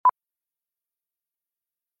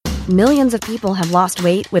Millions of people have lost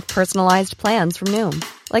weight with personalized plans from Noom.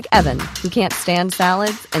 Like Evan, who can't stand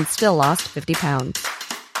salads and still lost 50 pounds.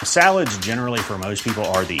 Salads generally for most people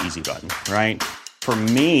are the easy button, right? For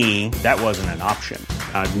me, that wasn't an option.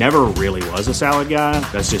 I never really was a salad guy.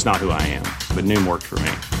 That's just not who I am. But Noom worked for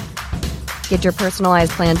me. Get your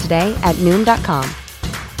personalized plan today at Noom.com.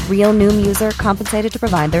 Real Noom user compensated to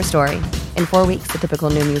provide their story. In 4 weeks, the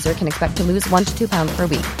typical Noom user can expect to lose 1 to 2 pounds per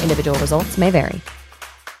week. Individual results may vary.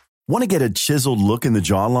 Want to get a chiseled look in the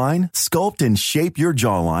jawline? Sculpt and shape your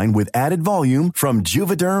jawline with added volume from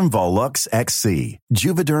Juvederm Volux XC.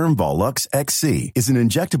 Juvederm Volux XC is an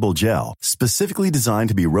injectable gel specifically designed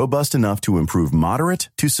to be robust enough to improve moderate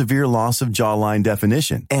to severe loss of jawline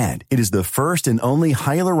definition. And it is the first and only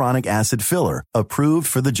hyaluronic acid filler approved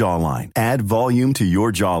for the jawline. Add volume to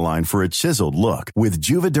your jawline for a chiseled look with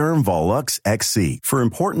Juvederm Volux XC. For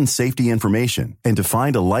important safety information and to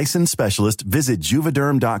find a licensed specialist, visit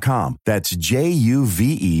Juvederm.com. That's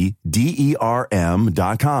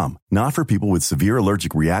Juvederm.com. Not for people with severe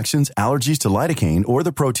allergic reactions, allergies to lidocaine, or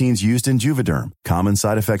the proteins used in Juvederm. Common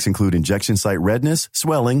side effects include injection site redness,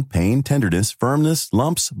 swelling, pain, tenderness, firmness,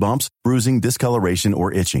 lumps, bumps, bruising, discoloration,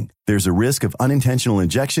 or itching. There's a risk of unintentional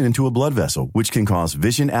injection into a blood vessel, which can cause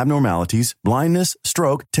vision abnormalities, blindness,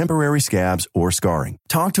 stroke, temporary scabs, or scarring.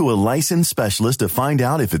 Talk to a licensed specialist to find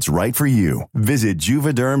out if it's right for you. Visit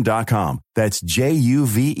Juvederm.com. That's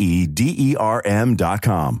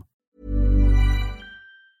Juvederm.com.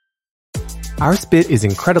 Our spit is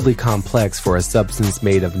incredibly complex for a substance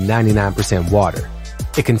made of 99% water.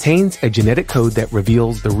 It contains a genetic code that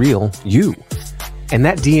reveals the real you. And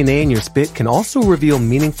that DNA in your spit can also reveal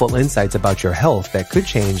meaningful insights about your health that could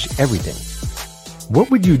change everything.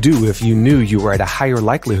 What would you do if you knew you were at a higher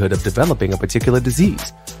likelihood of developing a particular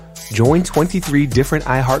disease? Join 23 different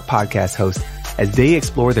iHeart podcast hosts as they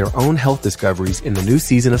explore their own health discoveries in the new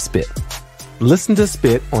season of Spit. Listen to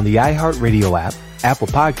Spit on the iHeart Radio app, Apple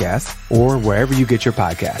Podcasts, or wherever you get your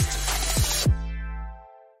podcasts.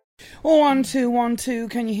 1 2 1 2.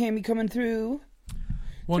 Can you hear me coming through?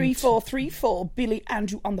 3 4 3 4. Billy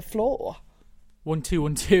Andrew on the floor. 1 2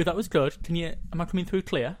 1 2. That was good. Am I coming through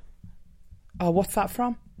clear? Oh, what's that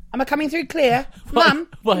from? Am I coming through clear? Mum,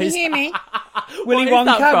 can you hear me? Willy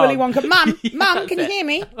Wonka. Mum, can you hear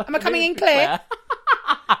me? Am I coming in clear?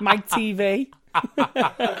 My TV. Am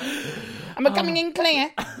I coming in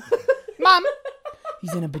clear? Mum.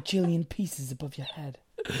 He's in a bajillion pieces above your head.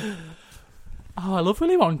 Oh, I love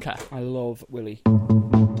Willy Wonka. I love Willy.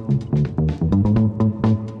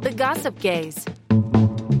 The Gossip Gaze.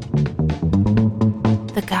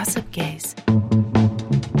 The Gossip Gaze.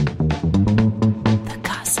 The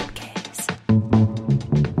Gossip Gaze.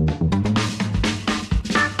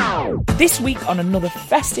 This week on another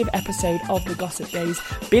festive episode of The Gossip Gaze,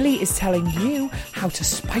 Billy is telling you how to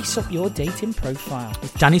spice up your dating profile.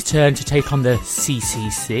 It's Danny's turn to take on the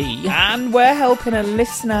CCC. And we're helping a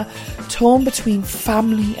listener torn between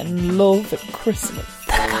family and love at Christmas.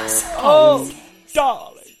 The Gossip Gaze. Oh, darling.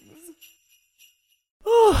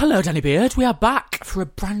 Oh, hello, Danny Beard. We are back for a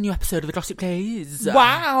brand new episode of The Gossip Gaze.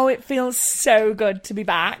 Wow, it feels so good to be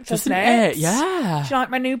back, doesn't it? Yeah. Do you like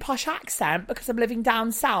my new posh accent? Because I'm living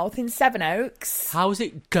down south in Sevenoaks. How's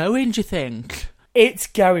it going, do you think? It's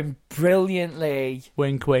going brilliantly.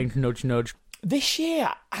 Wink, wink, nudge, nudge. This year,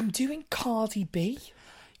 I'm doing Cardi B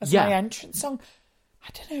as my entrance song. I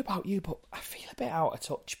don't know about you, but I feel a bit out of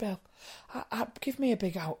touch, Bill. Give me a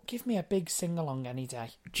big sing along any day.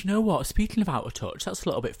 Do you know what? Speaking of out of touch, that's a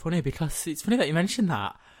little bit funny because it's funny that you mentioned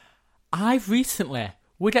that.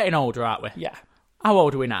 We're getting older, aren't we? Yeah. How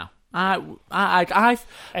old are we now? I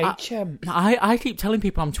keep telling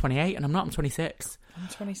people I'm 28 and I'm not. I'm 26. I'm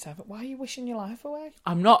 27. Why are you wishing your life away?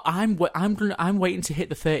 I'm not. I'm waiting to hit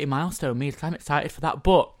the 30 milestone. Because I'm excited for that.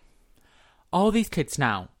 But all these kids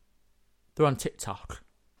now, they're on TikTok.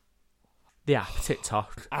 The app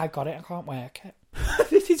TikTok. I got it. I can't work it.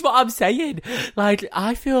 This is what I'm saying. Like,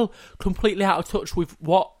 I feel completely out of touch with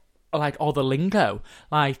all the lingo.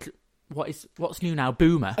 Like, what's new now?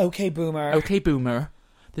 Boomer. Okay, boomer. Okay, boomer.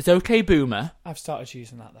 There's okay, boomer. I've started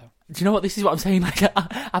using that though. Do you know what? This is what I'm saying. Like,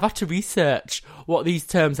 I've had to research what these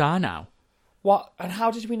terms are now. What? And how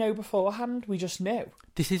did we know beforehand? We just knew.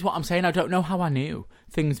 This is what I'm saying. I don't know how I knew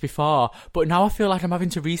things before, but now I feel like I'm having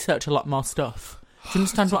to research a lot more stuff. Do you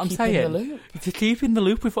understand what I'm saying? To keep in the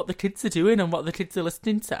loop with what the kids are doing and what the kids are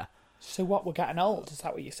listening to. So what, we're getting old? Is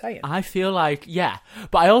that what you're saying? I feel like, yeah.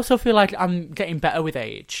 But I also feel like I'm getting better with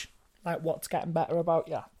age. Like, what's getting better about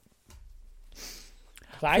you?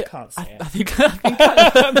 I can't say it. I think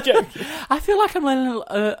I'm joking. I feel like I'm learning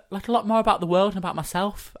a lot more about the world and about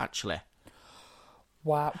myself, actually.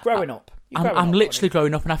 Wow. Growing up. I'm literally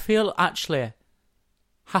growing up, and I feel actually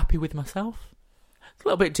happy with myself. It's a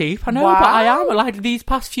little bit deep, I know, but I am. Like, these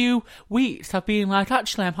past few weeks, I've been like,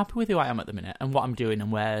 actually, I'm happy with who I am at the minute and what I'm doing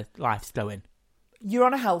and where life's going. You're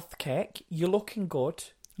on a health kick. You're looking good.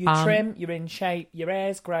 You're trim. You're in shape. Your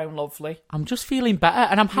hair's grown lovely. I'm just feeling better,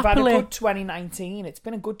 and I'm happily... You've had a good 2019. It's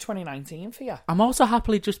been a good 2019 for you. I'm also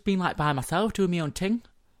happily just being, like, by myself, doing my own thing.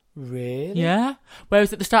 Really? Yeah.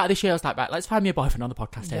 Whereas at the start of this year, I was like, right, let's find me a boyfriend on the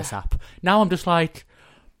podcast ASAP. Now I'm just like,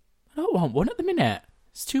 I don't want one at the minute.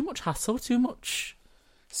 It's too much hassle, too much...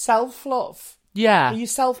 Self-love. Yeah. Are you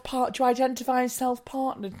do you identify as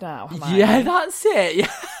self-partnered now? Yeah, that's it. Yeah.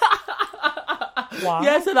 Wow.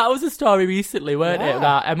 Yeah, so that was a story recently, weren't it?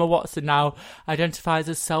 That Emma Watson now identifies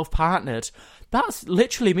as self-partnered. That's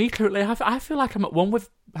literally me currently. I feel like I'm at one with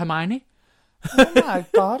Hermione. Oh my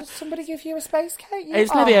God, did somebody give you a space cake?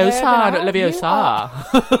 It's Leviosa.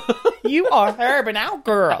 You are Herbin out,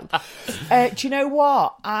 girl. Do you know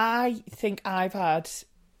what? I think I've had...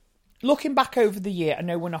 Looking back over the year, I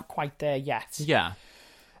know we're not quite there yet. Yeah.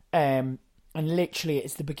 And literally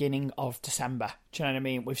it's the beginning of December. Do you know what I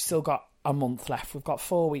mean? We've still got a month left. We've got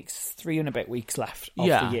 4 weeks, 3 and a bit weeks left of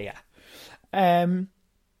the year.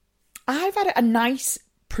 I've had a nice,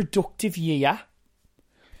 productive year.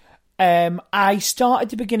 I started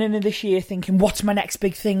the beginning of this year thinking, what's my next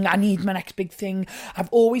big thing? I need my next big thing. I've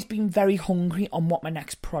always been very hungry on what my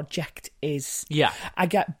next project is. Yeah. I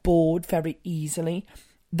get bored very easily.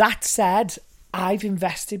 That said, I've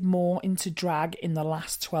invested more into drag in the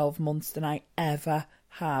last 12 months than I ever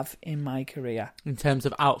have in my career. In terms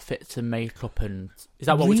of outfits and makeup, and is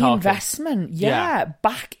that what we're talking? Reinvestment, yeah,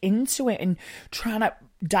 back into it and trying to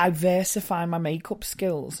diversify my makeup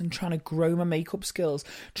skills and trying to grow my makeup skills,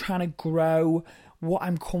 trying to grow what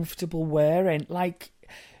I'm comfortable wearing. Like,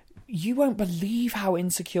 you won't believe how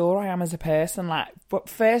insecure I am as a person. Like, but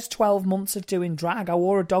first 12 months of doing drag, I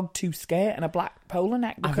wore a dog tooth skirt and a black polo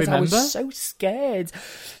neck because I was so scared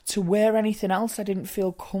to wear anything else. I didn't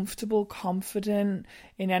feel comfortable, confident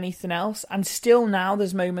in anything else. And still now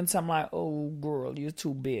there's moments I'm like, oh, girl, you're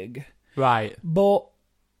too big. Right. But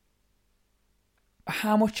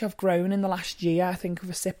how much I've grown in the last year, I think if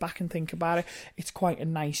I sit back and think about it, it's quite a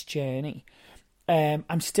nice journey.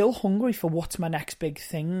 I'm still hungry for what's my next big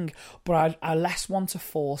thing, but I less want to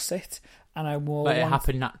force it, and I will let it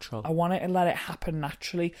happen natural. I want it to let it happen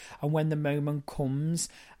naturally, and when the moment comes,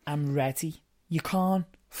 I'm ready. You can't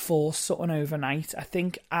force something overnight. I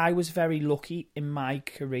think I was very lucky in my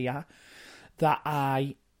career that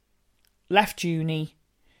I left uni,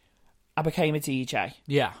 I became a DJ.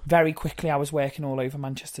 Yeah. Very quickly, I was working all over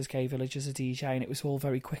Manchester's gay village as a DJ, and it was all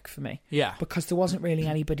very quick for me. Yeah. Because there wasn't really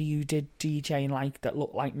anybody who did DJing that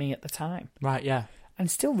looked like me at the time. Right, yeah.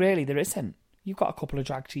 And still, really, there isn't. You've got a couple of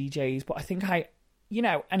drag DJs, but I think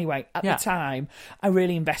anyway, at the time, I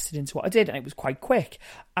really invested into what I did, and it was quite quick.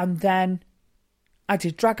 And then I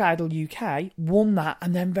did Drag Idol UK, won that,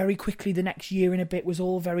 and then very quickly the next year and a bit was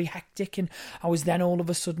all very hectic, and I was then all of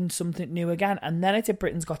a sudden something new again. And then I did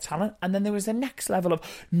Britain's Got Talent, and then there was the next level of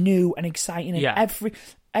new and exciting. And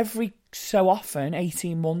every so often,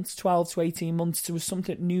 12 to 18 months, there was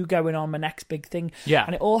something new going on, my next big thing. Yeah.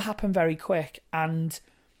 And it all happened very quick. And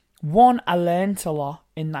one, I learned a lot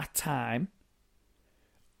in that time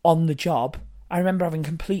on the job. I remember having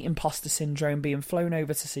complete imposter syndrome, being flown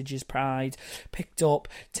over to Sidge's Pride, picked up,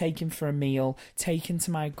 taken for a meal, taken to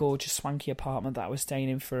my gorgeous swanky apartment that I was staying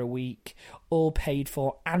in for a week, all paid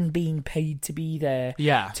for, and being paid to be there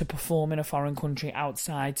to perform in a foreign country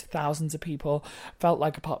outside to thousands of people. Felt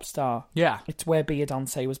like a pop star. Yeah. It's where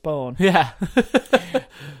Beyonce was born. Yeah.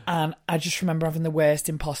 And I just remember having the worst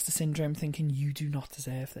imposter syndrome, thinking, you do not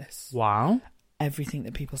deserve this. Wow. Everything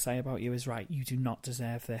that people say about you is right. You do not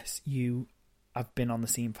deserve this. I've been on the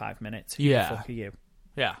scene 5 minutes. Who the fuck are you?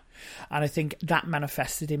 Yeah. And I think that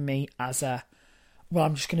manifested in me as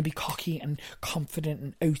I'm just going to be cocky and confident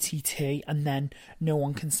and OTT, and then no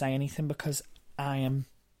one can say anything because I'm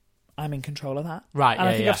in control of that. Right, and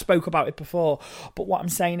I think I've spoke about it before, but what I'm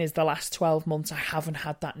saying is the last 12 months I haven't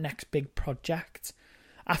had that next big project.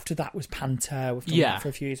 After that was Panther. We've done that for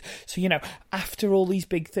a few years. So, after all these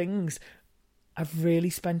big things, I've really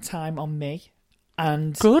spent time on me.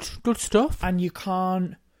 And good stuff. And you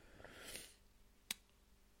can't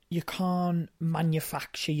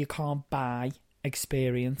manufacture, you can't buy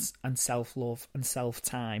experience and self-love and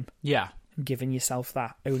self-time. Yeah. And giving yourself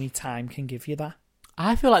that. Only time can give you that.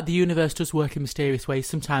 I feel like the universe does work in mysterious ways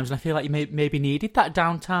sometimes, and I feel like you maybe needed that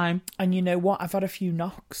downtime. And you know what? I've had a few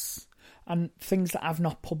knocks. and things that I've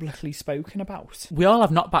not publicly spoken about. We all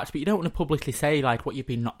have knockbacks, but you don't want to publicly say like what you've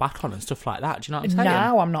been knocked back on and stuff like that. Do you know what I'm saying?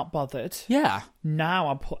 Now I'm not bothered. Yeah. Now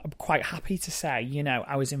I'm quite happy to say, you know,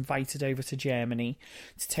 I was invited over to Germany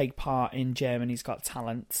to take part in Germany's Got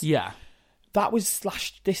Talent. Yeah. That was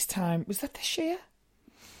this time. Was that this year?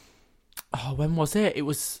 Oh, when was it? It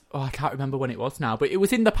was... Oh, I can't remember when it was now, but it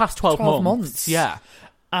was in the past 12 months. Yeah.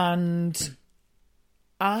 And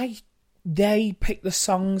they picked the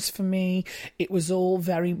songs for me. It was all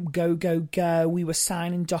very go, go, go. We were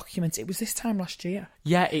signing documents. It was this time last year.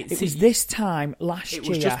 Yeah, it was this time last year. It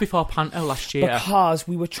was just before Panto last year. Because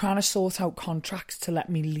we were trying to sort out contracts to let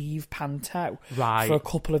me leave Panto for a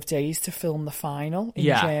couple of days to film the final in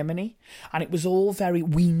Germany. And it was all very,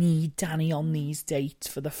 we need Danny on these dates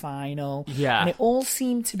for the final. Yeah. And it all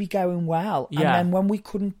seemed to be going well. Yeah. And then when we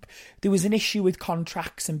couldn't, there was an issue with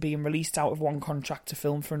contracts and being released out of one contract to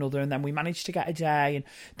film for another. And then we managed to get a day and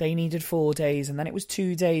they needed 4 days. And then it was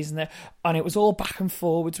 2 days. And it was all back and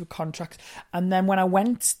forwards with contracts. And then when I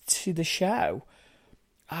went to the show,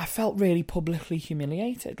 I felt really publicly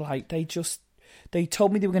humiliated. Like they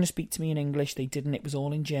told me they were going to speak to me in English. They didn't. It was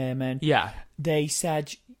all in German. Yeah. They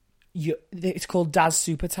said, it's called Das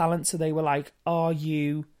Super Talent. So they were like, are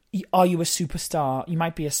you a superstar? You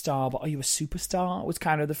might be a star, but are you a superstar? Was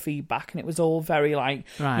kind of the feedback. And it was all very like,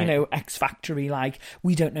 you know, X Factory, like,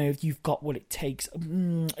 we don't know if you've got what it takes. I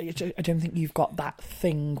don't think you've got that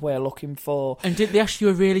thing we're looking for. And did they ask you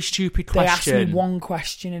a really stupid question? They asked me one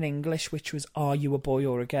question in English, which was, are you a boy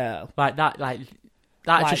or a girl? That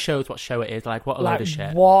just shows what show it is. Like, what a load of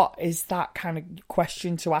shit. What is that kind of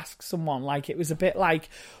question to ask someone? Like, it was a bit like,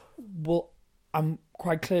 well, I'm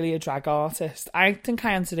quite clearly a drag artist. I think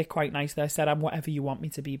I answered it quite nicely. I said, I'm whatever you want me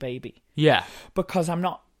to be, baby. Yeah. Because I'm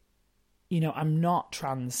not, you know, I'm not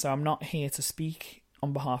trans, so I'm not here to speak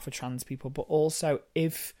on behalf of trans people. But also,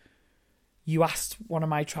 if you asked one of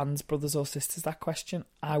my trans brothers or sisters that question,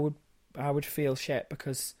 I would feel shit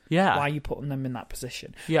because why are you putting them in that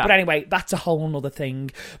position? Yeah. But anyway, that's a whole nother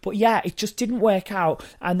thing. But yeah, it just didn't work out.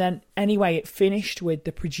 And then anyway, it finished with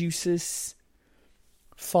the producers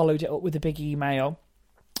followed it up with a big email.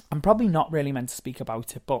 I'm probably not really meant to speak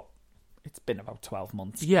about it, but it's been about 12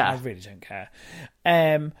 months. Yeah. I really don't care.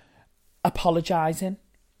 Apologising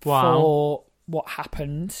for what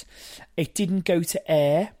happened. It didn't go to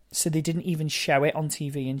air, so they didn't even show it on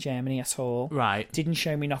TV in Germany at all. Right. Didn't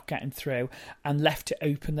show me not getting through and left it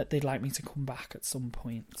open that they'd like me to come back at some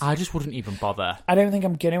point. I just wouldn't even bother. I don't think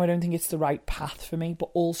I'm going to. I don't think it's the right path for me,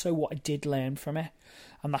 but also what I did learn from it,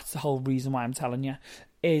 and that's the whole reason why I'm telling you,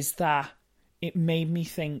 is that it made me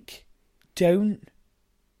think, don't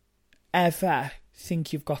ever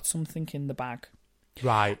think you've got something in the bag.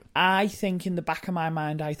 Right. I think in the back of my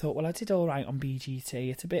mind, I thought, well, I did all right on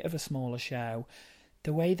BGT. It's a bit of a smaller show.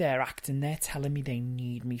 The way they're acting, they're telling me they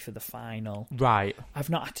need me for the final. Right.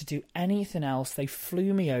 I've not had to do anything else. They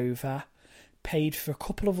flew me over, paid for a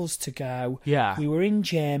couple of us to go. Yeah. We were in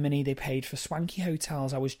Germany. They paid for swanky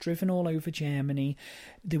hotels. I was driven all over Germany.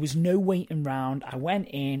 There was no waiting round. I went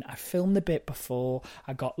in. I filmed the bit before.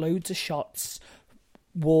 I got loads of shots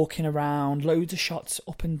walking around, loads of shots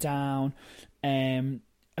up and down,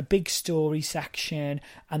 a big story section,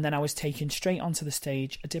 and then I was taken straight onto the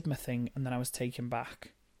stage. I did my thing, and then I was taken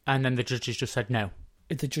back. And then the judges just said no.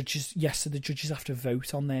 The judges have to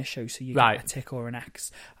vote on their show, so you get a tick or an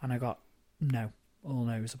X. And I got no, all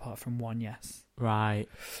no's apart from one yes. Right.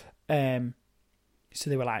 So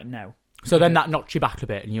they were like, no. So then that knocked you back a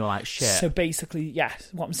bit, and you were like, shit. So basically, yes,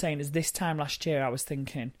 what I'm saying is this time last year I was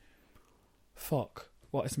thinking, fuck,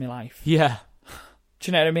 what is my life? Yeah. Do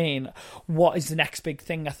you know what I mean? What is the next big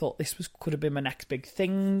thing? I thought this could have been my next big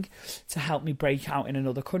thing to help me break out in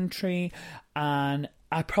another country. And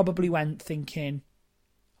I probably went thinking,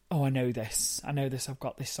 oh, I know this. I've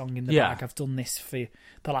got this song in the bag. I've done this for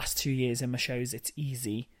the last 2 years in my shows. It's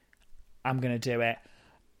easy. I'm going to do it.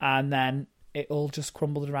 And then it all just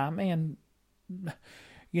crumbled around me. And,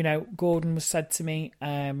 you know, Gordon was said to me,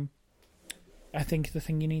 I think the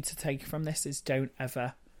thing you need to take from this is don't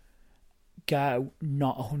ever go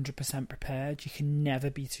not 100% prepared. You can never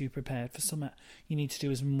be too prepared for something. You need to do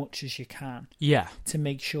as much as you can. Yeah. To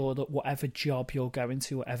make sure that whatever job you're going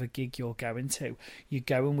to, whatever gig you're going to, you're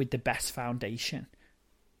going with the best foundation.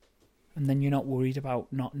 And then you're not worried about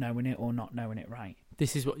not knowing it or not knowing it right.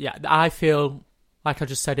 This is what, I feel, like I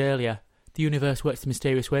just said earlier, the universe works in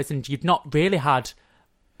mysterious ways, and you've not really had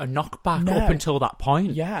a knockback up until that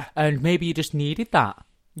point. Yeah. And maybe you just needed that.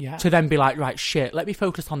 Yeah. To then be like, right, shit, let me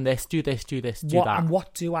focus on this, do that. And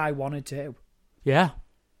what do I want to do? Yeah.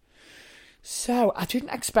 So, I didn't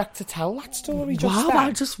expect to tell that story just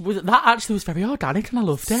wow, then. that actually was very organic and I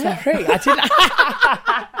loved it. Sorry, I didn't...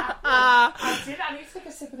 I need to take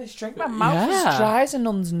a sip of this drink. My mouth is dry as a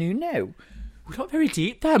nun's noo-noo. We got very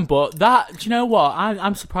deep then, but that... Do you know what?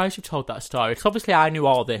 I'm surprised you told that story. Because obviously I knew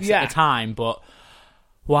all this at the time, but...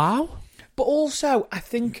 Wow. But also, I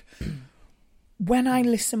think when I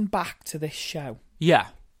listen back to this show... Yeah.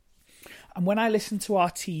 And when I listen to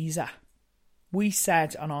our teaser... We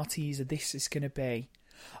said on our teaser, this is going to be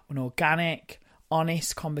an organic,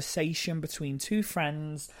 honest conversation between two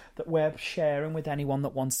friends that we're sharing with anyone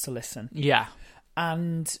that wants to listen. Yeah.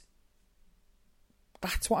 And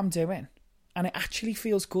that's what I'm doing. And it actually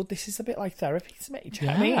feels good. This is a bit like therapy to me. Do you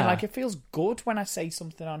know what I mean? Like, it feels good when I say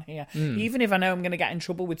something on here. Even if I know I'm going to get in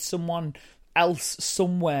trouble with someone else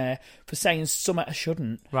somewhere for saying something I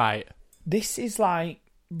shouldn't. Right. This is, like,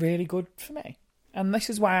 really good for me. And this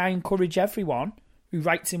is why I encourage everyone who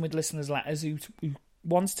writes in with listeners' letters, who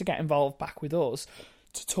wants to get involved back with us,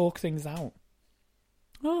 to talk things out.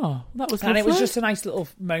 Oh, that was lovely. And it was just a nice little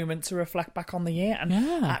moment to reflect back on the year. And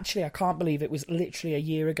actually, I can't believe it was literally a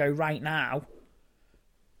year ago right now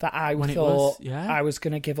that I thought I was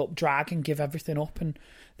going to give up drag and give everything up and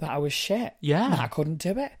that I was shit. Yeah. And I couldn't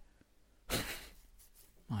do it.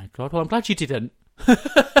 My God, well, I'm glad you didn't.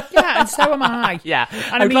 Yeah, and so am I. Yeah,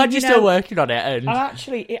 and I'm glad you're still working on it. And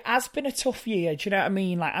actually, it has been a tough year. Do you know what I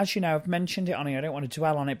mean? Like, as you know, I've mentioned it on here. I don't want to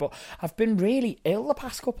dwell on it, but I've been really ill the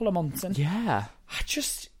past couple of months, and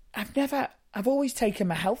I've always taken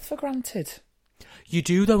my health for granted. You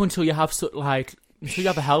do though until you have until you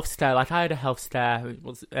have a health scare. Like I had a health scare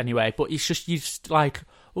anyway, but you just like,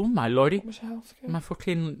 oh my lordy, what was a health scare? My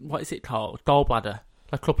fucking, what is it called? Gallbladder.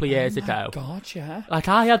 A couple of years ago. God, yeah. Like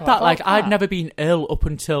I had that. Like I'd never been ill up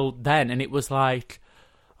until then, and it was like,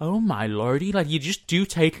 oh my lordy! Like you just do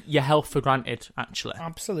take your health for granted, actually.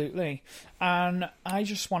 Absolutely. And I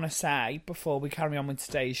just want to say before we carry on with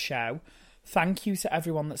today's show, thank you to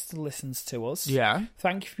everyone that still listens to us. Yeah.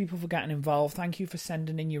 Thank you for people for getting involved. Thank you for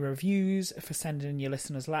sending in your reviews, for sending in your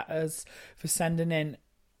listeners' letters, for sending in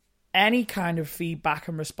any kind of feedback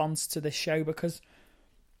and response to this show, because.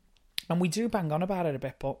 And we do bang on about it a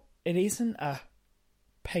bit, but it isn't a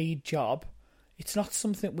paid job. It's not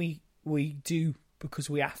something we do because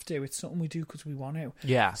we have to. It's something we do because we want to.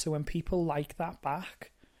 Yeah. So when people like that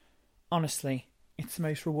back, honestly, it's the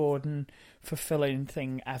most rewarding, fulfilling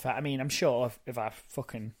thing ever. I mean, I'm sure if I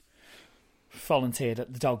fucking volunteered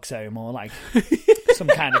at the dog's home or like some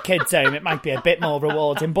kind of kid's home, it might be a bit more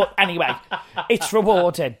rewarding. But anyway, it's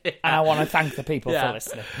rewarding. And I want to thank the people for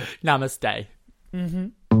listening. Namaste. Mm-hmm.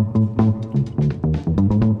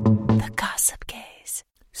 The Gossip Gaze.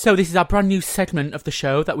 So this is our brand new segment of the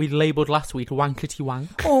show that we labelled last week, Wankety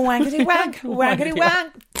Wank. Oh, wankety wank, wankety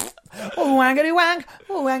wank. Oh, wankety wank,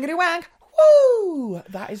 oh, wankety wank. Woo!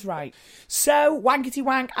 That is right. So, Wankety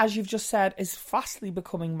Wank, as you've just said, is fastly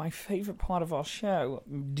becoming my favourite part of our show,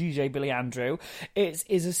 DJ Billy Andrew. It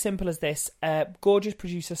is as simple as this. Gorgeous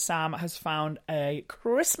producer Sam has found a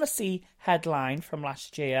Christmassy headline from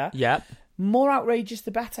last year. Yep. More outrageous the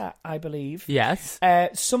better, I believe. Yes.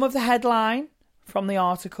 Some of the headline from the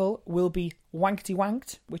article will be wankety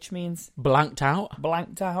wanked, which means blanked out.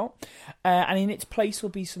 And in its place will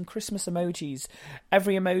be some Christmas emojis.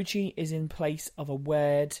 Every emoji is in place of a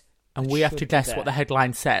word. And we have to guess what the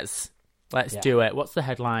headline says. Let's do it. What's the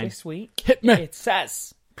headline? This week, hit me. It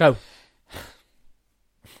says, go.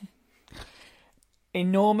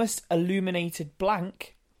 Enormous illuminated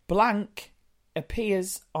blank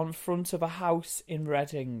appears on front of a house in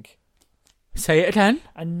Reading. Say it again.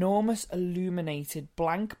 Enormous illuminated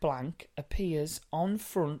blank appears on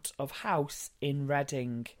front of house in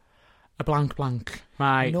Reading. A blank.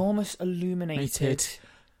 Right. Enormous illuminated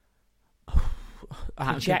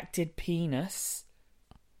projected penis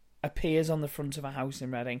appears on the front of a house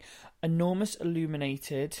in Reading. Enormous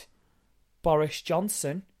illuminated Boris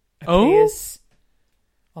Johnson appears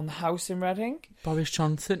on the house in Reading. Boris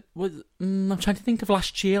Johnson was. I'm trying to think of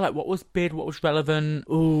last year. Like what was big, what was relevant.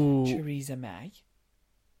 Ooh, Theresa May.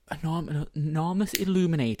 Enormous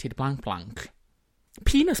illuminated blank.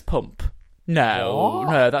 Penis pump.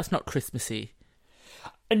 No, that's not Christmassy.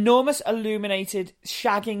 Enormous illuminated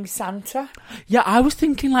shagging Santa. Yeah, I was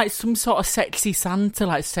thinking like some sort of sexy Santa,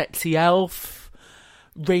 like sexy elf,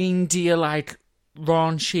 reindeer, like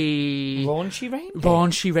raunchy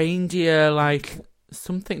reindeer, like.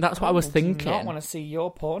 Something, that's what I was thinking. I do not want to see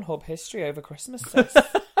your Pornhub history over Christmas, sis.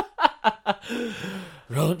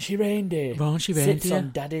 Raunchy reindeer sits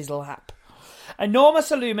on daddy's lap. Enormous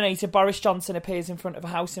illuminated Boris Johnson appears in front of a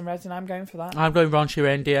house in Reading. I'm going for that. I'm going raunchy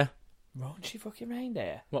reindeer. Raunchy fucking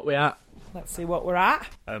reindeer. What we at? Let's see what we're at.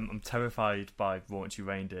 I'm terrified by raunchy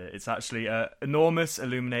reindeer. It's actually an enormous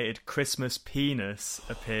illuminated Christmas penis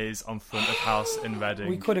appears on front of house in Reading.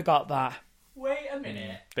 We could have got that. Wait a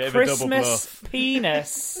minute. Bit of a double Christmas bluff.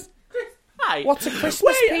 penis. Hi. What's a Christmas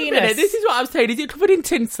Wait penis? a minute. This is what I'm saying. Is it covered in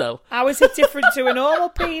tinsel? How is it different to a normal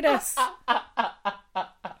penis?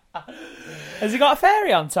 Has it got a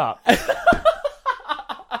fairy on top?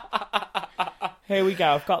 Here we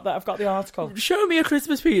go. I've got the article. Show me a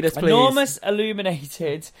Christmas penis, please. Enormous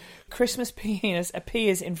illuminated Christmas penis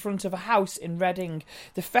appears in front of a house in Reading.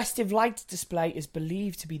 The festive light display is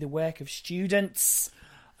believed to be the work of students.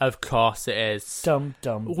 Of course it is. Dum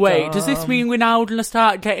dum. Wait, does this mean we're now going to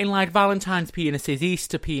start getting like Valentine's penises,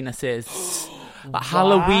 Easter penises, like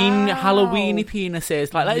Halloweeny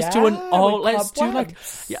penises? Like let's do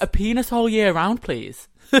a penis all year round, please.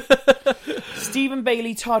 Stephen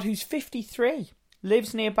Bailey Todd, who's 53,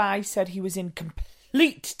 lives nearby, said he was in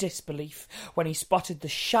complete disbelief when he spotted the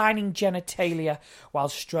shining genitalia while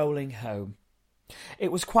strolling home.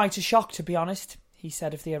 It was quite a shock, to be honest, he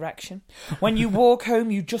said of the erection. When you walk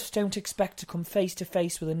home, you just don't expect to come face to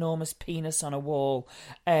face with enormous penis on a wall.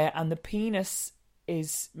 And the penis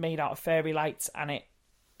is made out of fairy lights and it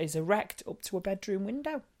is erect up to a bedroom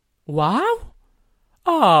window. Wow.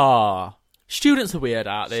 Ah. Students are weird,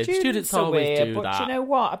 aren't they? Students always weird, do but that. Do you know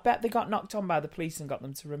what? I bet they got knocked on by the police and got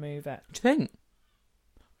them to remove it. Do you think?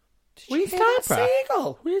 Did you hear that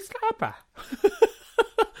seagull? Where's Scarborough?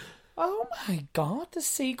 Oh my God, there's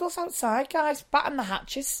seagulls outside, guys. Batten the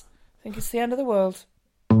hatches. I think it's the end of the world.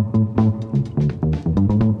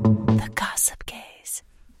 The Gossip Gaze.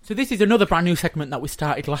 So this is another brand new segment that we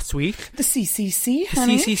started last week. The CCC, The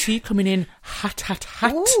honey. CCC coming in hot.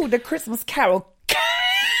 Ooh, the Christmas Carol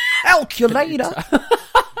calculator.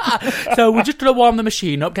 So we're just going to warm the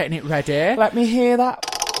machine up, getting it ready. Let me hear that.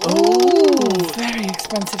 Ooh, very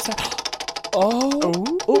expensive stuff.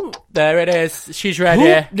 Oh, There it is. She's ready.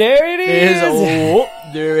 Ooh, there it is.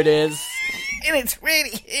 There it is. And it's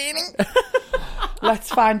ready, honey. Let's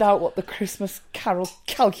find out what the Christmas Carol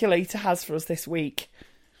calculator has for us this week.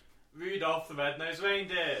 Rudolph the Red-Nosed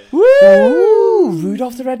Reindeer. Ooh,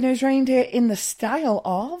 Rudolph the Red-Nosed Reindeer in the style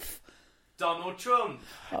of Donald Trump.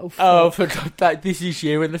 Oh, for God, this is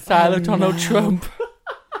you in the style of Donald Trump.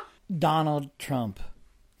 Donald Trump.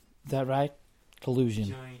 Is that right?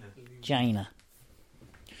 Collusion. China.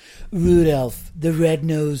 Rudolph the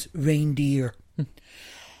Red-Nosed Reindeer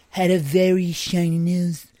had a very shiny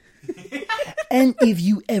nose. And if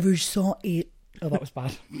you ever saw it... Oh, that was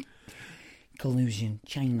bad. Collusion.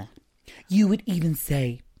 China. You would even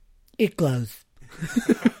say, it glows.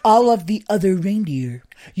 All of the other reindeer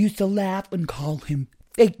used to laugh and call him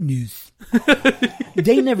fake news.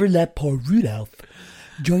 They never let poor Rudolph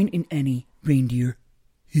join in any reindeer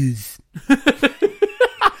who's.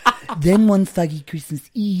 Then one foggy Christmas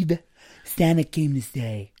Eve, Santa came to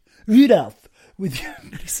say, Rudolph, with your...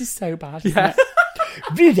 This is so bad. Yeah.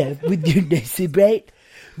 Rudolph, with your nose so bright,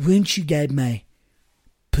 won't you guide my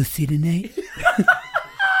pussy tonight?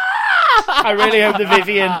 I really hope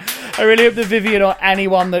the Vivian or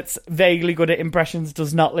anyone that's vaguely good at impressions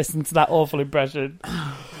does not listen to that awful impression.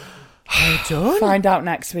 Well done. Find out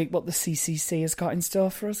next week what the CCC has got in store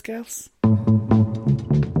for us, girls. The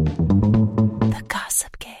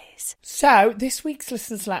Gossip Gaze. So, this week's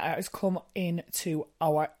listener's letter has come in to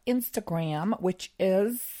our Instagram, which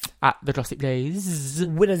is... At the Gossip Gaze.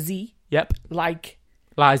 with a Z. Yep. Like...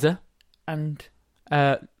 Liza. And...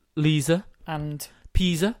 Lisa. And...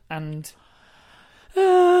 Pisa. And...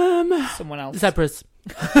 someone else. Zebras.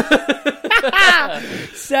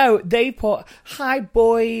 So, they put, hi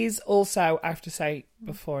boys. Also, I have to say,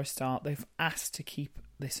 before I start, they've asked to keep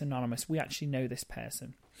this anonymous. We actually know this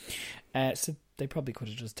person. So, they probably could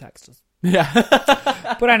have just texted us.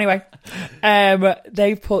 Yeah. But anyway,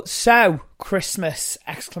 they've put, so, Christmas, !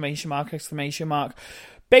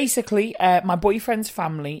 Basically, my boyfriend's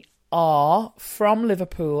family are from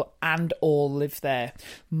Liverpool and all live there.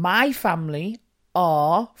 My family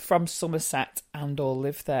are from Somerset and all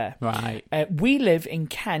live there. Right. We live in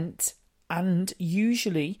Kent and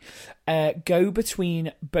usually go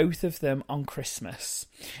between both of them on Christmas.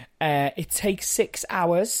 It takes 6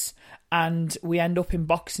 hours and we end up in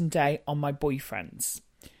Boxing Day on my boyfriend's.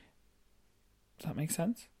 Does that make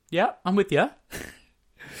sense? Yeah, I'm with you.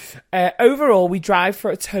 Overall, we drive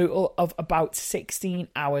for a total of about 16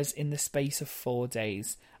 hours in the space of 4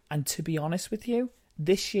 days. And to be honest with you,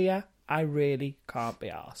 this year, I really can't be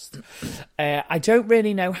arsed. I don't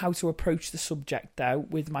really know how to approach the subject, though,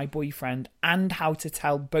 with my boyfriend and how to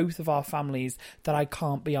tell both of our families that I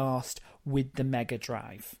can't be arsed with the mega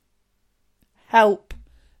drive. Help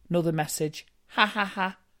Another message. Ha ha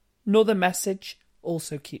ha. Another message.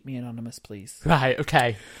 Also keep me anonymous, please. Right,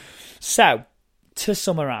 okay. So, to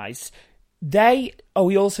summarise, he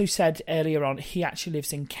also said earlier on, he actually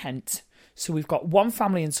lives in Kent. So we've got one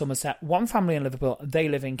family in Somerset, one family in Liverpool, they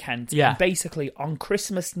live in Kent. Yeah. And basically, on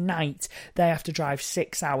Christmas night, they have to drive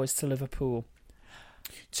 6 hours to Liverpool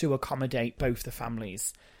to accommodate both the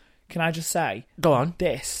families. Can I just say... Go on.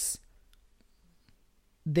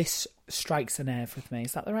 This strikes a nerve with me.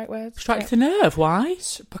 Is that the right word? Strikes a nerve? Why?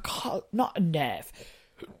 Because, not a nerve.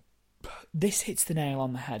 This hits the nail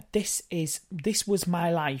on the head. This was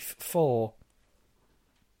my life for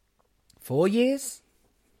 4 years?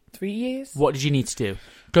 3 years? What did you need to do?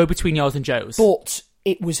 Go between yours and Joe's? But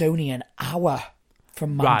it was only an hour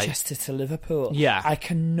from Manchester to Liverpool. Yeah. I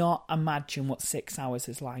cannot imagine what 6 hours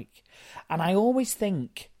is like. And I always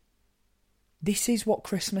think, this is what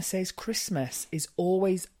Christmas is. Christmas is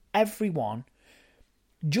always everyone,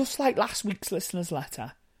 just like last week's listener's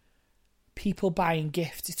letter, people buying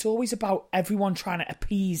gifts. It's always about everyone trying to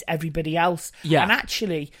appease everybody else. Yeah. And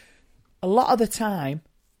actually, a lot of the time,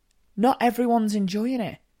 not everyone's enjoying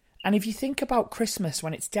it. And if you think about Christmas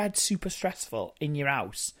when it's dead super stressful in your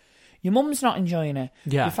house, your mum's not enjoying it.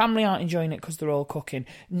 Yeah. Your family aren't enjoying it because they're all cooking.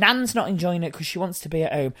 Nan's not enjoying it because she wants to be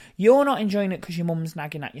at home. You're not enjoying it because your mum's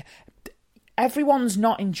nagging at you. Everyone's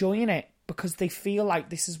not enjoying it because they feel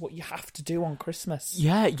like this is what you have to do on Christmas.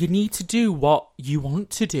 Yeah, you need to do what you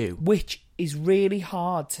want to do. Which is really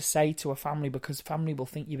hard to say to a family because family will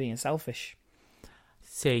think you're being selfish.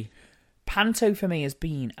 See. Panto for me has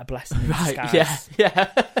been a blessing in disguise.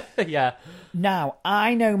 Yeah. Now,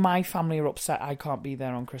 I know my family are upset I can't be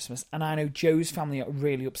there on Christmas, and I know Joe's family are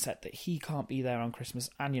really upset that he can't be there on Christmas,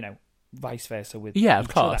 and, vice versa with Yeah, of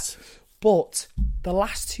each course. other. But the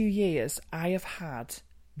last 2 years, I have had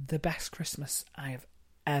the best Christmas I have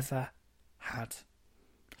ever had.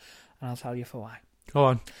 And I'll tell you for why. Go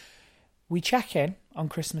on. We check in on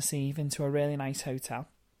Christmas Eve into a really nice hotel.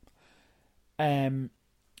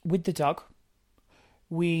 With the dog.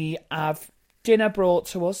 We have dinner brought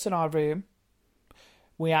to us in our room.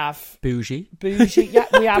 We have... Bougie. Yeah,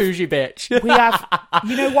 we have... Bougie bitch. We have...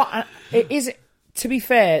 You know what? It is... To be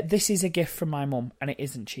fair, this is a gift from my mum, and it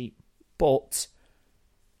isn't cheap. But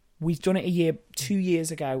we've done it 2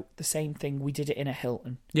 years ago, the same thing. We did it in a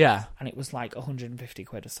Hilton. Yeah. And it was like 150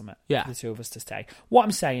 quid or something Yeah. for the two of us to stay. What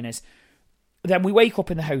I'm saying is, then we wake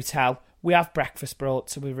up in the hotel, we have breakfast brought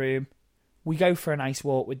to the room, we go for a nice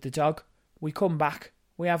walk with the dog, we come back,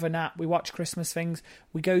 we have a nap, we watch Christmas things,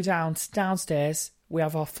 we go downstairs, we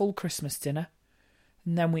have our full Christmas dinner,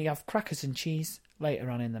 and then we have crackers and cheese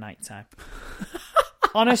later on in the night time.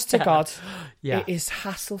 Honest to God, It is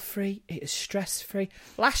hassle-free, it is stress-free.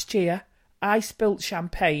 Last year, I spilt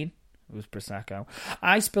champagne, it was Prosecco,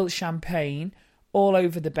 I spilt champagne all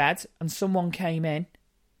over the bed, and someone came in,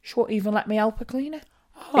 she wouldn't even let me help her clean it.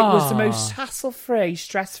 It was the most hassle-free,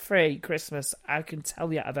 stress-free Christmas I can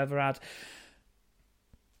tell you I've ever had.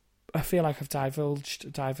 I feel like I've diverged.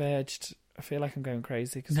 I feel like I'm going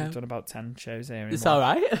crazy because we've done about 10 shows here. It's all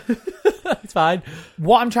right. It's fine.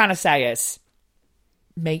 What I'm trying to say is,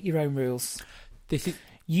 make your own rules. This is...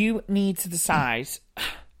 You need to decide.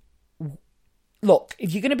 Look,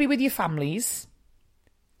 if you're going to be with your families,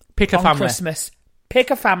 pick a on family. Christmas, pick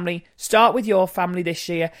a family. Start with your family this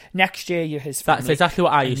year. Next year, you're his family. That's exactly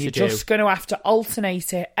what I used to do. You're just going to have to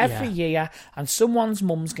alternate it every year, and someone's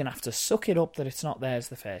mum's going to have to suck it up that it's not theirs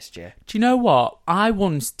the first year. Do you know what? I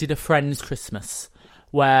once did a friend's Christmas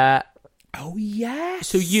where... Oh, yes.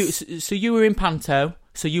 So you were in Panto,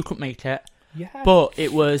 so you couldn't make it. Yeah. But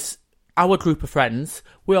it was our group of friends.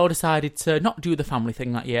 We all decided to not do the family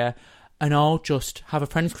thing that year and all just have a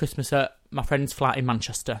friend's Christmas at my friend's flat in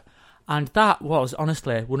Manchester. And that was,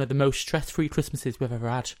 honestly, one of the most stress-free Christmases we've ever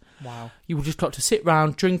had. Wow. You just got to sit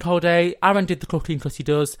round, drink all day. Aaron did the cooking because he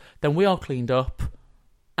does. Then we all cleaned up.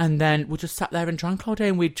 And then we just sat there and drank all day.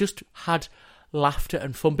 And we just had laughter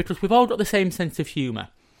and fun because we've all got the same sense of humour.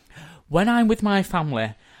 When I'm with my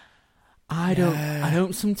family, I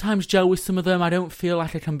don't sometimes gel with some of them. I don't feel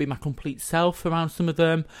like I can be my complete self around some of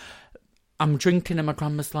them. I'm drinking and my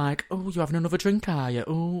grandma's like, oh, you're having another drink, are you?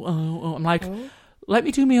 Oh. I'm like... Oh. Let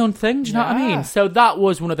me do my own thing, do you know what I mean? So that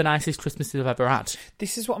was one of the nicest Christmases I've ever had.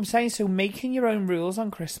 This is what I'm saying. So making your own rules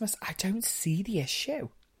on Christmas, I don't see the issue.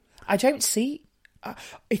 I don't see...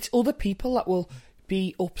 it's other people that will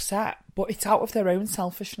be upset, but it's out of their own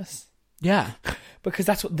selfishness. Yeah. Because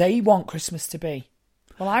that's what they want Christmas to be.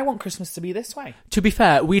 Well, I want Christmas to be this way. To be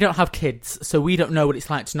fair, we don't have kids, so we don't know what it's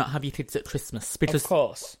like to not have your kids at Christmas. Because, of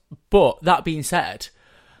course. But that being said,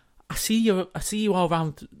 I see you all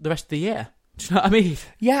around the rest of the year. Do you know what I mean?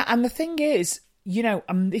 Yeah, and the thing is, you know,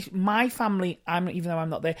 my family, even though I'm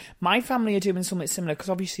not there, my family are doing something similar because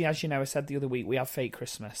obviously, as you know, I said the other week, we have fake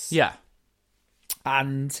Christmas. Yeah.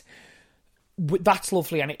 And that's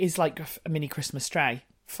lovely, and it is like a mini Christmas tree,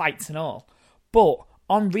 fights and all. But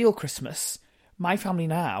on real Christmas, my family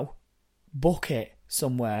now book it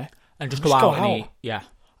somewhere and just go out and eat. Yeah.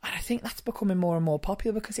 And I think that's becoming more and more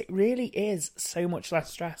popular because it really is so much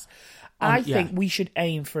less stress. I think we should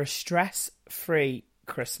aim for a stress-free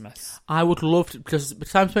Christmas. I would love to, because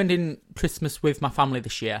I'm spending Christmas with my family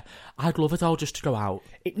this year, I'd love us all just to go out.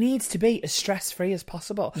 It needs to be as stress-free as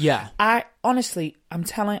possible. Yeah. I've said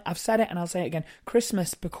it and I'll say it again,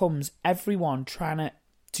 Christmas becomes everyone trying to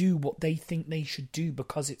do what they think they should do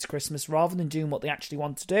because it's Christmas rather than doing what they actually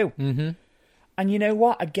want to do. Mm-hmm. And you know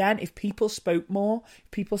what? Again, if people spoke more,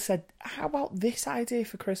 people said, how about this idea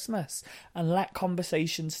for Christmas? And let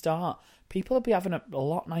conversations start. People will be having a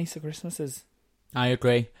lot nicer Christmases. I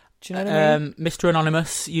agree. Do you know what I mean? Mr.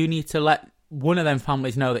 Anonymous, you need to let one of them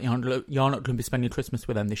families know that you're not going to be spending Christmas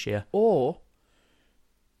with them this year. Or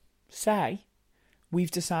say,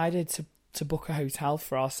 we've decided to book a hotel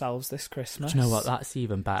for ourselves this Christmas. Do you know what? That's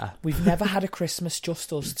even better. We've never had a Christmas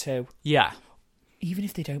just us two. Yeah. Even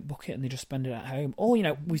if they don't book it and they just spend it at home. Or, you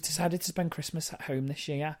know, we've decided to spend Christmas at home this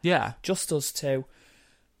year. Yeah. Just us two.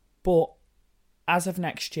 But as of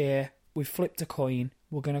next year, we've flipped a coin.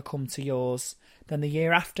 We're going to come to yours. Then the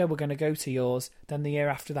year after, we're going to go to yours. Then the year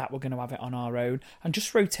after that, we're going to have it on our own. And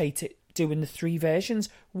just rotate it, doing the 3 versions.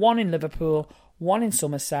 1 in Liverpool, 1 in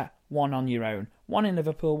Somerset, 1 on your own. 1 in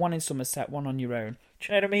Liverpool, 1 in Somerset, 1 on your own.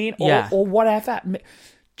 Do you know what I mean? Yeah. Or whatever.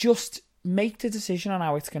 Just make the decision on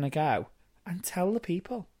how it's going to go. And tell the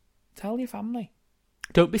people. Tell your family.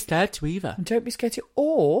 Don't be scared to either. And don't be scared to.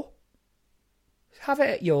 Or have it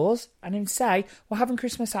at yours and then say, we're having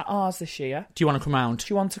Christmas at ours this year. Do you want to come round? Do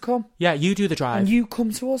you want to come? Yeah, you do the drive. And you come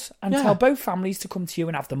to us and tell both families to come to you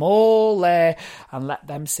and have them all there and let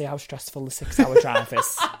them see how stressful the 6-hour drive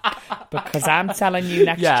is. Because I'm telling you,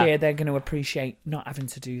 next year they're going to appreciate not having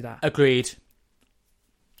to do that. Agreed.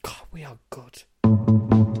 God, we are good.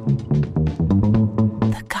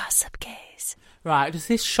 The Gossip Gaze. Right, does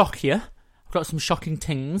this shock you? I've got some shocking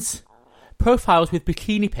things. Profiles with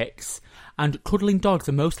bikini pics and cuddling dogs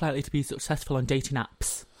are most likely to be successful on dating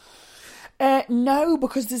apps. No,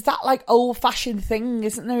 because there's that like old-fashioned thing,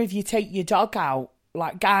 isn't there? If you take your dog out,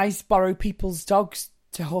 like guys borrow people's dogs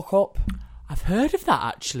to hook up. I've heard of that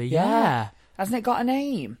actually. Yeah. Hasn't it got a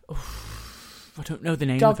name? I don't know the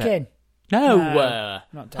name of it. Dogging. No,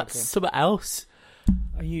 not dogging. That's something else.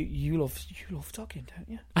 You love dogging, don't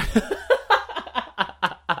you?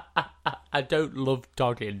 I don't love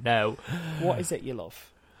dogging. No. What is it you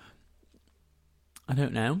love? I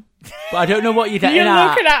don't know. But I don't know what you're getting You're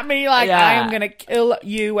at. looking at me like I am going to kill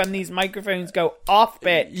you when these microphones go off,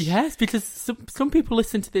 bitch. Yes, because some people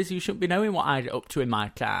listen to this who shouldn't be knowing what I get up to in my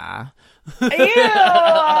car. Ew!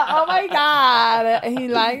 Oh my god! He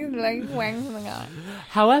likes wanking the guy.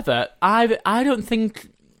 However, I don't think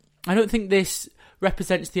this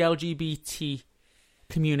represents the LGBT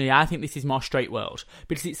community. I think this is more straight world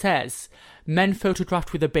because it says men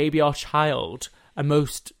photographed with a baby or child are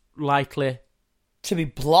most likely to be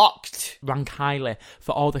blocked. Rank highly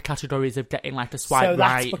for all the categories of getting like a swipe right. So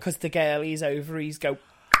that's because the girlies' ovaries go.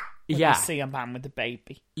 When you see a man with a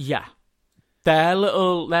baby. Yeah, their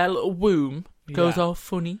little womb goes all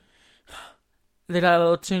funny. They got a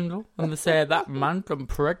little tingle and they say that man can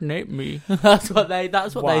impregnate me. That's what they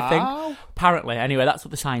think. Apparently, anyway, that's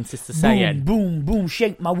what the scientists are saying. Boom, boom, boom,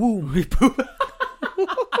 shake my womb.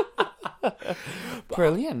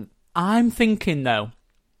 Brilliant. I'm thinking though.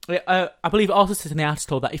 I believe it also says in the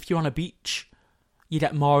article that if you're on a beach, you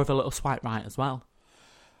get more of a little swipe right as well.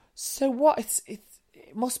 So what? It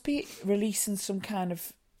must be releasing some kind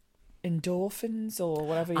of endorphins or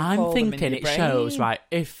whatever you call them. I'm thinking it shows, right,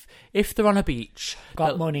 if they're on a beach,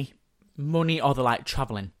 got money or they're like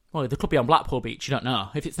travelling. Well, they could be on Blackpool Beach. You don't know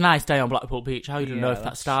if it's a nice day on Blackpool Beach. How are you going to know if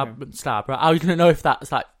that's star? Right? How are you going to know if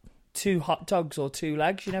that's like 2 hot dogs or 2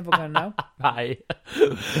 legs? You're never going to know. Right.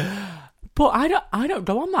 But I don't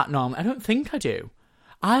go on that normally. I don't think I do.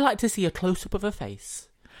 I like to see a close-up of a face.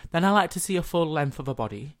 Then I like to see a full length of a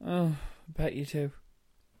body. Oh, I bet you do.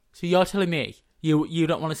 So you're telling me you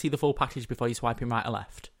don't want to see the full package before you're swiping right or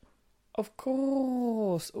left? Of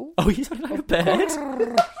course. Ooh. Oh, you sound like a bird.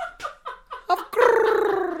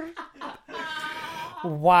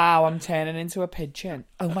 Wow, I'm turning into a pigeon.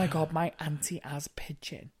 Oh my god, my auntie has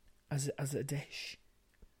pigeon as a dish.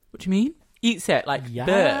 What do you mean? Eats it like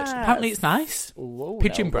bird. Apparently it's nice. Whoa,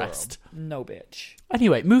 pigeon breast. No, bitch.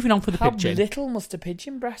 Anyway, moving on for the pigeon. How little must a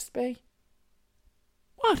pigeon breast be?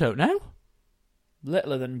 Well, I don't know.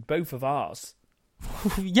 Littler than both of ours.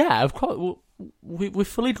 Yeah, of course. We're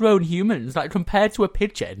fully grown humans. Like, compared to a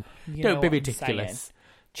pigeon, don't be ridiculous.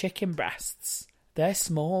 Chicken breasts, they're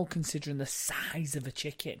small considering the size of a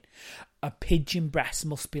chicken. A pigeon breast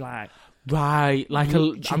must be like... Right, like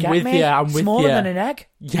I'm with me? I'm with you. Smaller than an egg.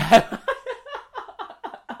 Yeah.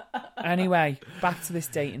 Anyway, back to this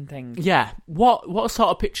dating thing. Yeah. What sort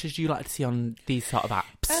of pictures do you like to see on these sort of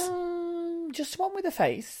apps? Just one with a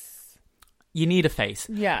face. You need a face.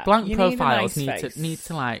 Yeah. Blank profiles need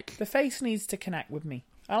to like... The face needs to connect with me.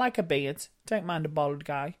 I like a beard. Don't mind a bald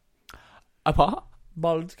guy. A what?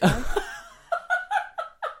 Bald guy.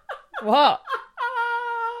 What?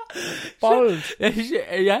 Bald.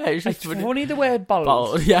 Yeah, it's just funny the word bald.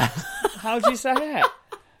 Bald, yeah. How do you say it?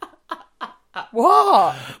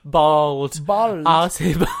 What? Bald. Bald. I'll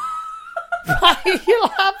say bald. Why are you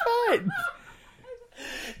laughing?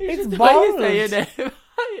 It's bald.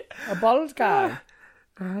 A bald guy.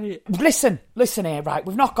 Right. Listen here, right?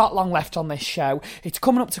 We've not got long left on this show. It's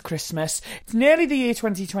coming up to Christmas. It's nearly the year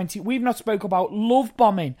 2020. We've not spoke about love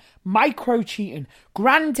bombing, micro cheating,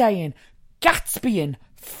 granddaying, Gatsbying,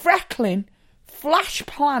 freckling, flash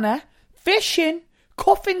planner, fishing,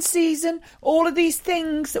 cuffing season, all of these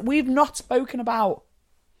things that we've not spoken about.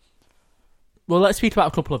 Well, let's speak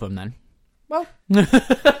about a couple of them then. Well,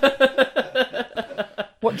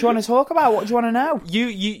 what do you want to talk about? What do you want to know?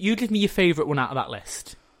 You give me your favourite one out of that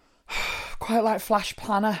list. Quite like flash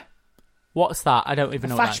planner. What's that? I don't even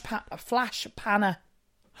know. A flash panner.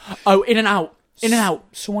 Oh, in and out. In and out.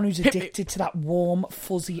 Someone who's addicted to that warm,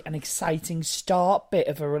 fuzzy and exciting start bit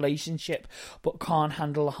of a relationship, but can't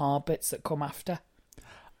handle the hard bits that come after.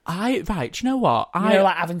 Right, do you know what?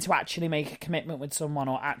 Like having to actually make a commitment with someone,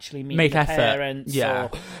 or actually meet your parents,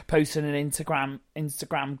 or posting an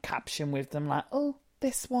Instagram caption with them like, oh,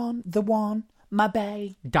 this one, the one, my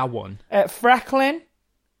bae. That one. Freckling,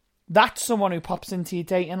 that's someone who pops into your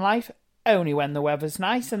dating life only when the weather's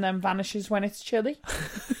nice and then vanishes when it's chilly.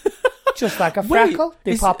 Just like a freckle.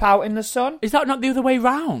 They pop out in the sun. Is that not the other way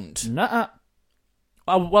round? Nuh-uh.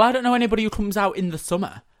 Well, I don't know anybody who comes out in the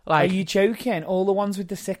summer. Like, are you joking? All the ones with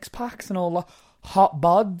the six packs and all the hot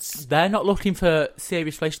bods. They're not looking for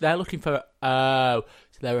serious relations. They're looking for so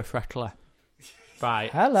they're a freckler.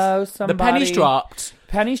 Right. Hello, somebody. The penny's dropped.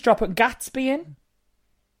 Penny's dropping. Gatsbying.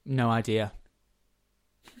 No idea.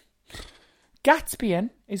 Gatsbying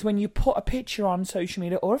is when you put a picture on social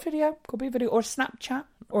media or a video, could be a video, or a Snapchat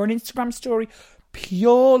or an Instagram story,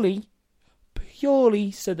 purely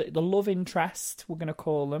so that the love interest, we're going to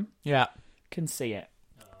call them, can see it.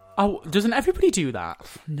 Oh, doesn't everybody do that?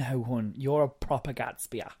 No, hun. You're a proper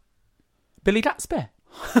Gatsbyer. Billy Gatsby.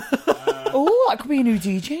 Oh, that could be a new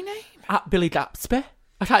DJ name. At Billy Gatsby.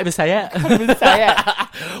 I can't even say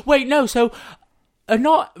it. Wait, no, so...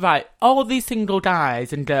 not right. All these single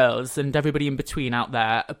guys and girls and everybody in between out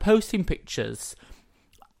there are posting pictures.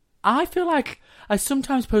 I feel like I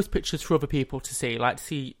sometimes post pictures for other people to see,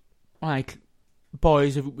 like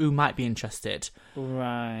boys who might be interested.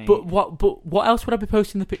 Right. But what else would I be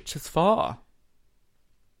posting the pictures for?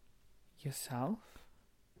 Yourself?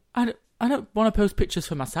 I don't want to post pictures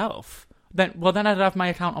for myself. Then I'd have my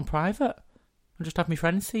account on private and just have my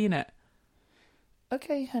friends seeing it.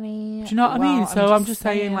 Okay, honey. Do you know what I mean? So I'm just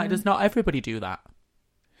saying, like, does not everybody do that?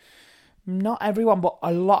 Not everyone, but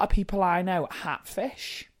a lot of people I know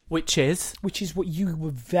hatfish. Which is what you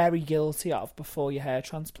were very guilty of before your hair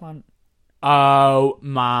transplant. Oh,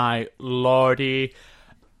 my lordy.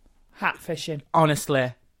 Hatfishing.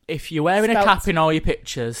 Honestly, if you're wearing a cap in all your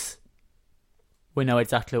pictures, we know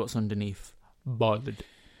exactly what's underneath. Bothered.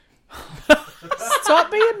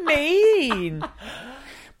 Stop being mean.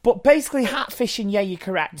 But basically, hatfishing, yeah, you're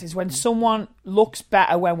correct, is when someone looks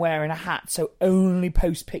better when wearing a hat, so only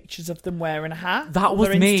post pictures of them wearing a hat. That was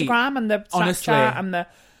their me. Instagram and the honestly, Snapchat and the...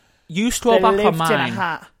 You scroll back on mine. In a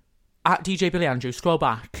hat. At DJ Billy Andrew, scroll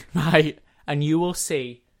back, right, and you will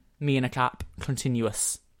see me in a cap,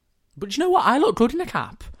 continuous. But you know what? I look good in a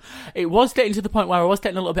cap. It was getting to the point where I was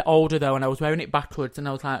getting a little bit older, though, and I was wearing it backwards, and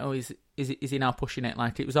I was like, oh, is he now pushing it?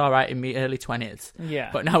 Like, it was all right in my early 20s. Yeah.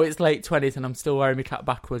 But now it's late 20s, and I'm still wearing my cap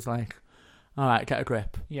backwards, like, all right, get a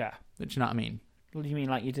grip. Yeah. Do you know what I mean? What do you mean,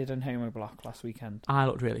 like you did on Homo Block last weekend? I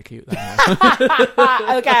looked really cute then.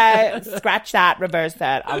 Okay, scratch that, reverse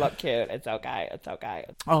that. I look cute. It's okay. It's okay.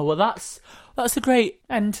 Oh, well, that's a great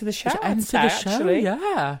end to the show. End to the show, actually.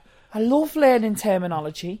 Yeah. I love learning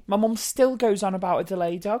terminology. My mum still goes on about a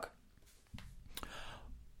delay dog.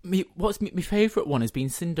 What's my favourite one has been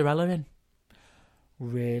Cinderella in.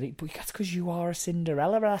 Really? But that's because you are a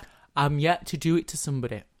Cinderella. I'm yet to do it to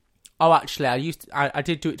somebody. Oh, actually, I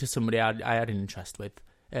did do it to somebody I had an interest with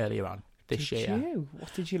earlier on. this year.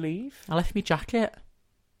 What did you leave? I left my jacket.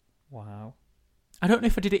 Wow. I don't know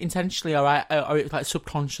if I did it intentionally or it like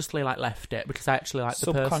subconsciously like left it because I actually like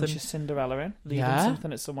the person. Subconscious Cinderella leaving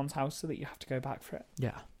something at someone's house so that you have to go back for it.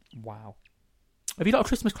 Yeah. Wow. Have you got a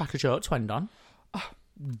Christmas cracker joke to end on?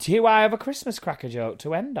 Do I have a Christmas cracker joke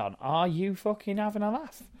to end on? Are you fucking having a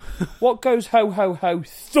laugh? What goes ho ho ho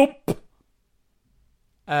thump?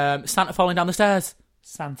 Santa falling down the stairs.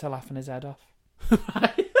 Santa laughing his head off.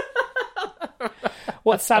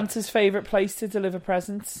 What's Santa's favourite place to deliver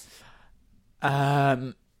presents?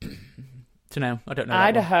 Dunno. I don't know.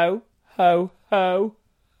 Idaho. Ho ho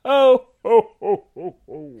ho ho ho ho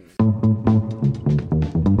ho.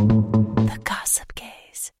 The Gossip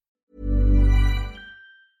Gaze.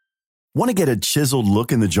 Want to get a chiseled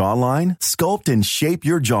look in the jawline? Sculpt and shape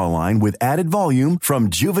your jawline with added volume from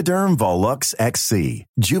Juvederm Volux XC.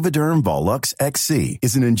 Juvederm Volux XC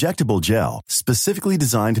is an injectable gel specifically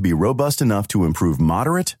designed to be robust enough to improve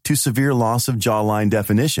moderate to severe loss of jawline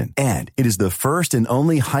definition. And it is the first and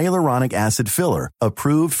only hyaluronic acid filler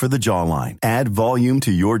approved for the jawline. Add volume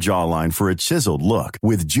to your jawline for a chiseled look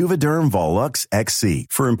with Juvederm Volux XC.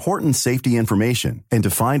 For important safety information and to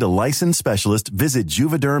find a licensed specialist, visit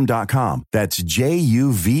Juvederm.com. That's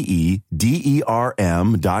Juvederm.com.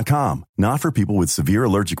 Not for people with severe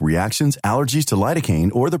allergic reactions, allergies to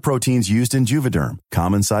lidocaine, or the proteins used in Juvederm.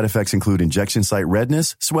 Common side effects include injection site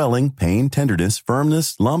redness, swelling, pain, tenderness,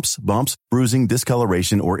 firmness, lumps, bumps, bruising,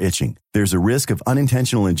 discoloration, or itching. There's a risk of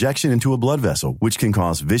unintentional injection into a blood vessel, which can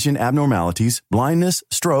cause vision abnormalities, blindness,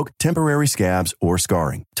 stroke, temporary scabs, or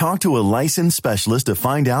scarring. Talk to a licensed specialist to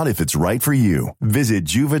find out if it's right for you. Visit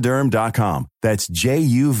Juvederm.com. That's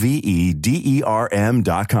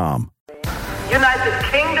Juvederm.com. United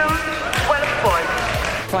Kingdom, 12 points.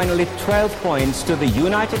 Finally, 12 points to the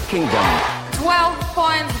United Kingdom. 12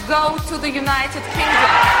 points go to the United Kingdom.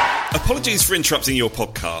 Apologies for interrupting your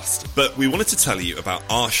podcast, but we wanted to tell you about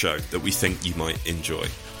our show that we think you might enjoy.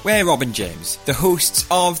 We're Rob and James, the hosts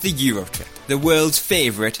of the Eurotrip, the world's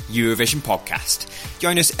favourite Eurovision podcast.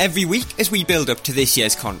 Join us every week as we build up to this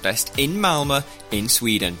year's contest in Malmö, in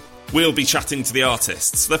Sweden. We'll be chatting to the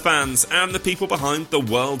artists, the fans, and the people behind the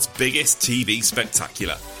world's biggest TV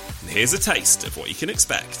spectacular. And here's a taste of what you can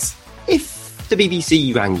expect. If the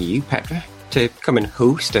BBC rang you, Petra, to come and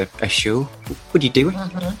host a show, would you do it?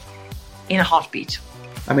 In a heartbeat.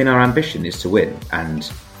 I mean, our ambition is to win, and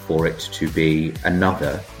for it to be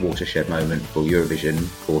another watershed moment for Eurovision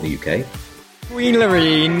for the UK. Queen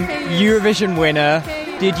Loreen, Eurovision winner.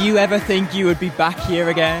 Did you ever think you would be back here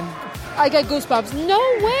again? I get goosebumps. No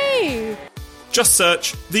way! Just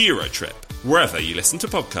search The Eurotrip wherever you listen to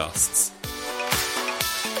podcasts.